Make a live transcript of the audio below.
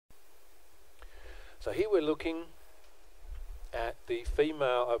So here we're looking at the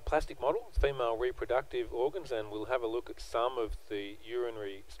female plastic model, female reproductive organs, and we'll have a look at some of the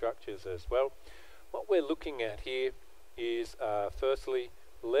urinary structures as well. What we're looking at here is, firstly,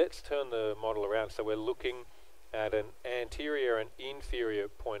 let's turn the model around. So we're looking at an anterior and inferior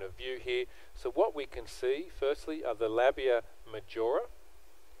point of view here. So what we can see, firstly, are the labia majora,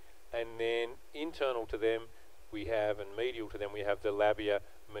 and then internal to them we have, and medial to them, we have the labia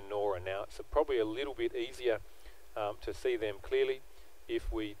minora. Now it's probably a little bit easier to see them clearly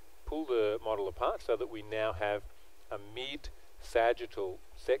if we pull the model apart so that we now have a mid-sagittal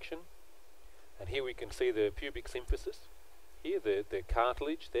section. And here we can see the pubic symphysis. Here, the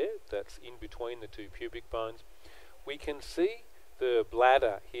cartilage there, that's in between the two pubic bones. We can see the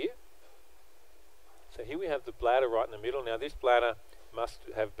bladder here. So here we have the bladder right in the middle. Now this bladder must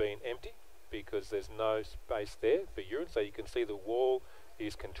have been empty because there's no space there for urine. So you can see the wall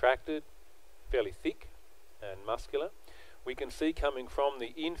is contracted, fairly thick and muscular. We can see coming from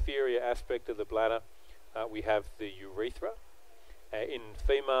the inferior aspect of the bladder, we have the urethra. In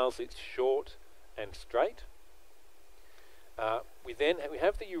females it's short and straight. We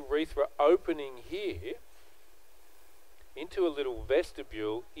have the urethra opening here into a little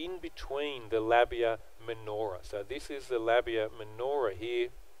vestibule in between the labia minora. So this is the labia minora here,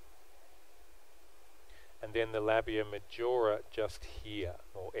 and then the labia majora just here,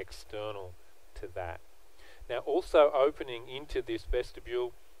 or external to that. Now also opening into this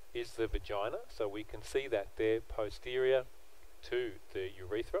vestibule is the vagina, so we can see that there posterior to the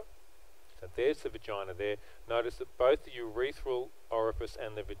urethra. So there's the vagina there. Notice that both the urethral orifice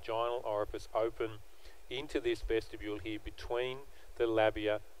and the vaginal orifice open into this vestibule here between the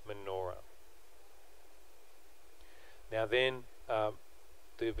labia minora. Now then,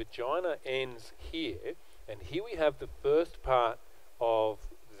 the vagina ends here, and here we have the first part of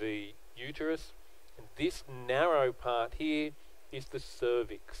the uterus, and this narrow part here is the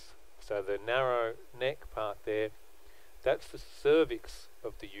cervix. So the narrow neck part there, that's the cervix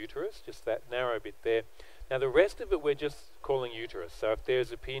of the uterus, just that narrow bit there. Now the rest of it we're just calling uterus. So if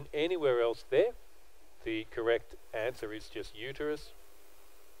there's a pin anywhere else there, the correct answer is just uterus.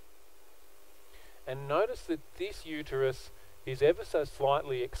 And notice that this uterus is ever so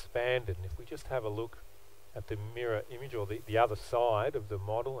slightly expanded. And if we just have a look at the mirror image, or the other side of the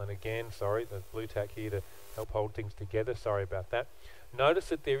model, and again, sorry, the blue tack here to help hold things together, sorry about that. Notice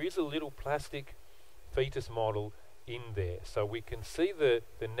that there is a little plastic fetus model in there. So we can see the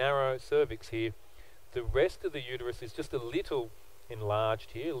narrow cervix here. The rest of the uterus is just a little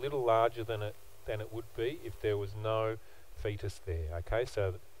enlarged here, a little larger than it would be if there was no fetus there. Okay,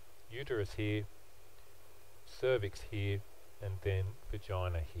 so uterus here, cervix here, and then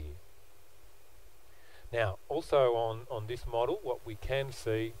vagina here. Now, also on this model, what we can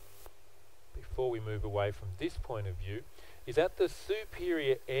see, before we move away from this point of view, is at the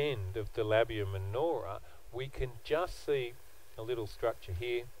superior end of the labia minora, we can just see a little structure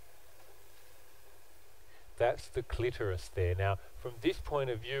here. That's the clitoris there. Now, from this point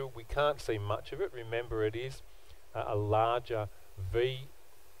of view, we can't see much of it. Remember, it is a larger V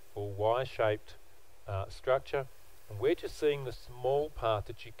or Y-shaped structure, and we're just seeing the small part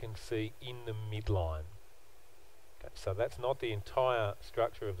that you can see in the midline. Okay, so that's not the entire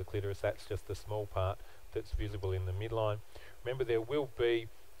structure of the clitoris, that's just the small part that's visible in the midline. Remember, there will be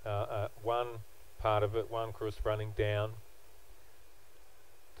one part of it, one crus running down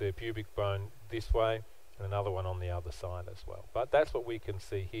the pubic bone this way, and another one on the other side as well. But that's what we can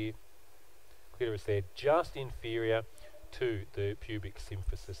see here. Clitoris there, just inferior to the pubic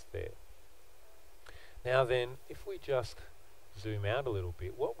symphysis there. Now then, if we just zoom out a little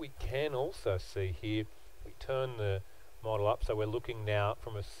bit, what we can also see here, we turn the model up, so we're looking now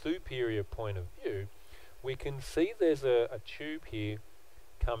from a superior point of view, we can see there's a tube here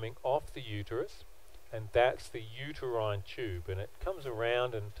coming off the uterus, and that's the uterine tube, and it comes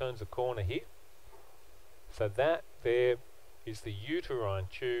around and turns a corner here. So that there is the uterine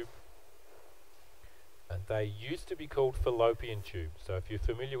tube, and they used to be called fallopian tube. So if you're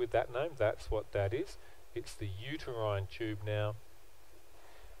familiar with that name, that's what that is. It's the uterine tube now,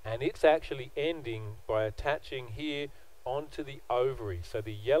 and it's actually ending by attaching here onto the ovary. So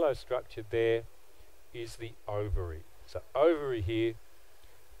the yellow structure there is the ovary. So ovary here,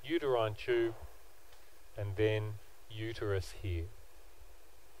 uterine tube, and then uterus here.